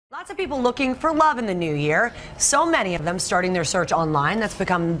Lots of people looking for love in the new year. So many of them starting their search online. That's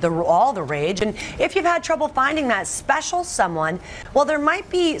become all the rage. And if you've had trouble finding that special someone, well, there might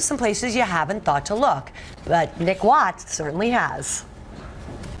be some places you haven't thought to look. But Nick Watt certainly has.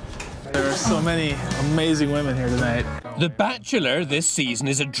 There are so many amazing women here tonight. The Bachelor this season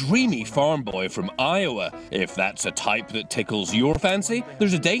is a dreamy farm boy from Iowa. If that's a type that tickles your fancy,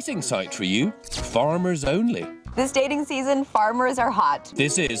 there's a dating site for you. Farmers only. This dating season, farmers are hot.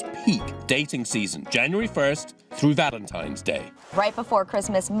 This is peak dating season, January 1st through Valentine's Day. Right before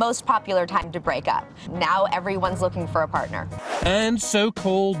Christmas, most popular time to break up. Now everyone's looking for a partner. And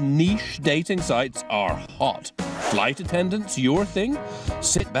so-called niche dating sites are hot. Flight attendants your thing?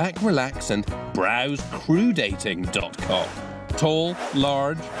 Sit back, relax, and browse crewdating.com. Tall,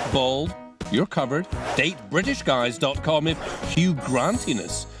 large, bald, you're covered. DateBritishGuys.com if Hugh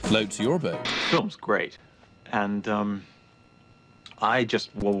Grantiness floats your boat. The film's great. And I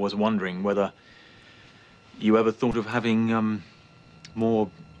just was wondering whether you ever thought of having more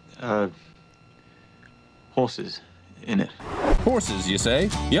horses in it. Horses, you say?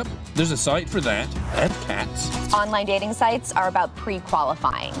 Yep, there's a site for that, and cats. Online dating sites are about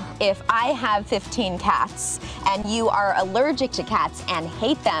pre-qualifying. If I have 15 cats and you are allergic to cats and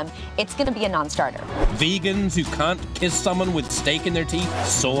hate them, it's going to be a non-starter. Vegans who can't kiss someone with steak in their teeth?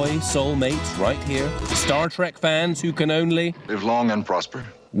 Soy soulmates right here. Star Trek fans who can only live long and prosper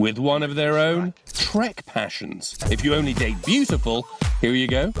with one of their own. Trek passions. If you only date beautiful, here you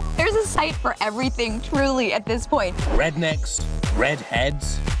go. There's a site for everything, truly, at this point. Rednecks,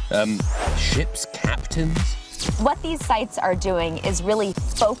 redheads, ship's captains. What these sites are doing is really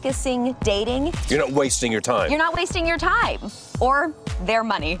focusing dating. You're not wasting your time. You're not wasting your time or their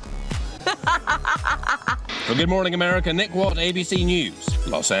money. For Good Morning America, Nick Watt, ABC News,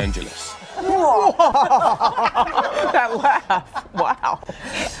 Los Angeles. That laugh. Wow.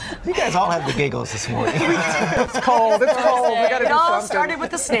 You guys all had the giggles this morning. It's cold. It's cold. We got to do something. It all started with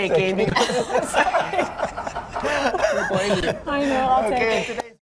the snake, Amy. I know. I'll take it today.